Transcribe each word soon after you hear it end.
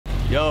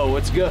Yo,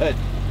 what's good?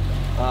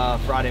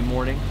 Friday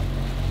morning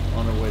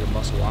on our way to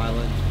Muscle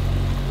Island.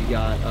 We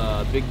got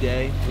a big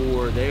day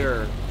for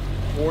they're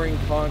pouring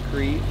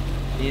concrete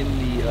in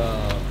the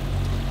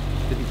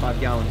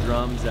 55-gallon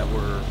drums that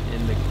were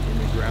in the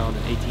ground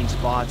in 18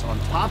 spots on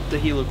top of the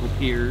helical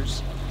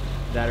piers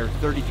that are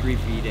 33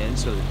 feet in.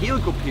 So the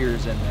helical pier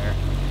is in there.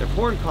 They're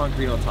pouring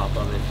concrete on top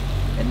of it,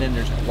 and then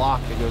there's a lock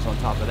that goes on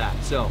top of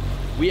that. So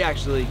we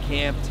actually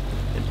camped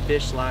and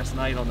fished last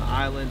night on the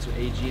island. So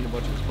AG and a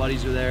bunch of his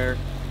buddies are there,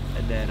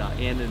 and then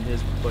Ann and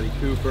his buddy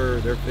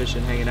Cooper, they're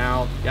fishing, hanging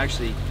out. We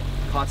actually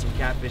caught some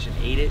catfish and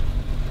ate it,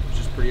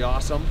 which is pretty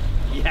awesome.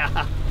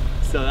 Yeah,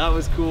 so that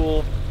was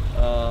cool.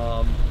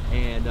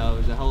 And it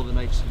was a hell of a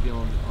night just to be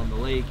on the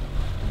lake,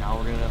 and now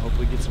we're gonna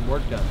hopefully get some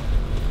work done.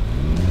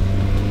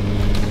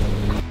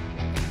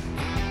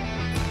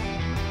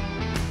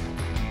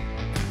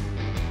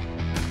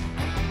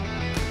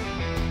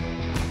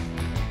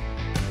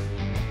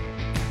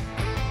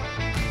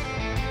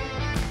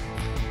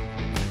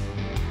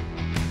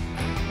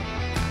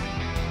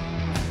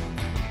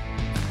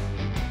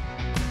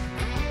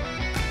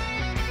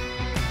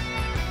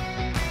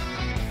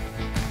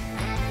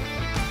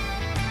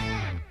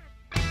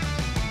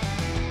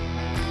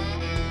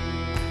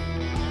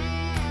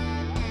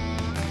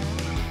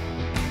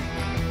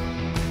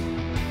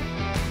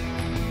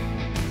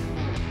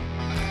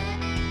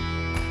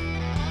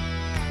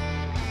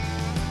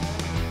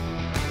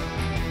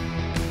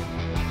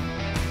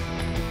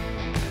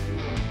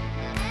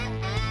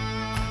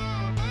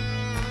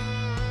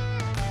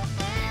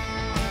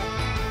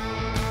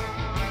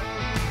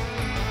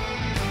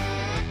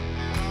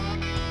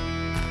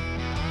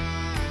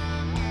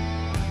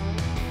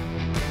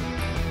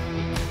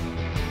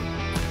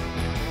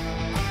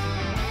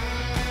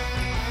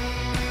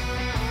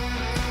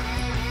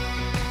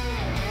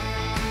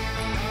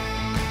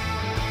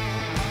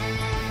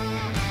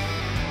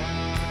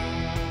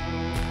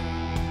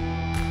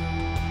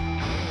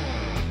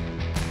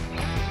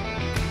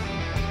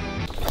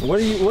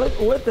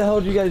 What the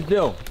hell did you guys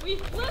do? We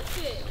flipped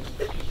it.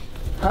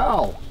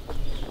 How?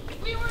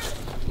 We were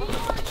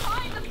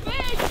trying to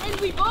fish and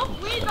we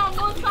both leaned on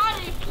one side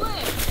and it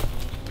flipped.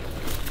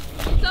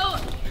 So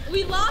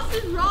we lost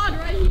his rod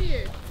right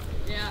here.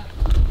 Yeah.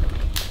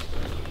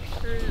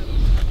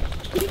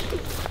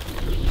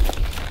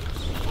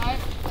 Alright,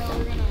 so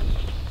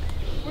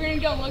we're gonna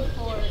go look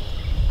for it.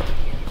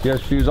 You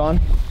have shoes on?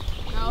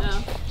 No.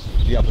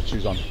 You gotta put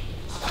shoes on.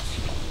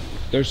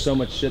 There's so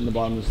much shit in the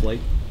bottom of this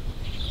lake.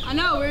 I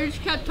know, we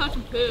just kept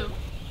touching poo.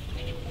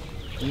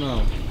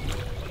 No,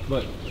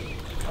 but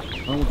I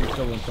don't want to be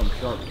shoveling something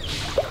sharp.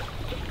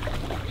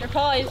 There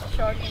probably is a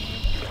shark in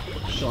here.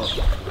 Sharp.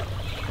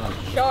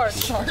 Shark.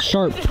 Sharp. Shark.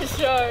 Shark.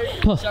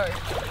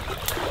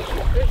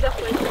 There's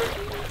definitely a shark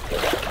in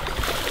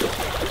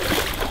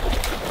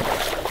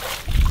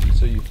here.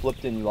 So you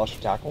flipped and you lost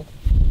your tackle?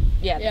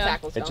 Yeah, the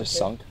tackle's It just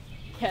sunk?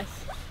 Yes.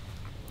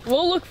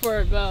 We'll look for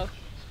it, both.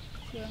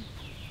 Yeah.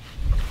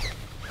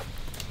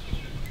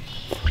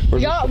 We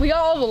got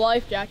all the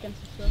life jackets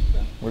and stuff. So.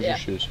 Where's your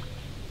shoes?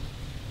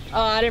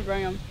 I didn't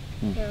bring them.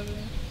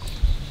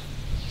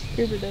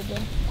 Cooper did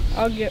though.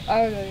 I'll go get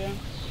them.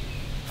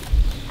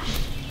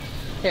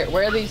 Here,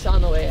 where are these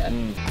on the way at?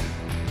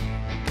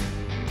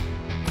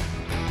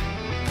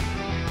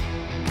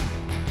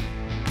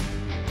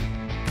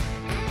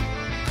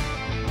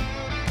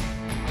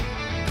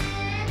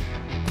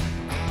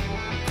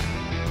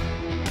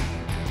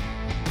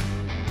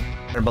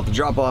 We're about to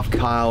drop off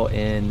Kyle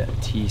in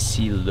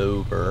TC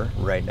Lover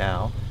right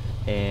now,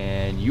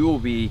 and you will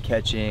be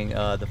catching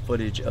the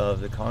footage of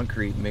the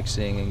concrete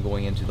mixing and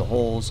going into the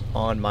holes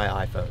on my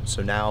iPhone.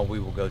 So now we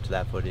will go to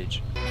that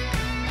footage.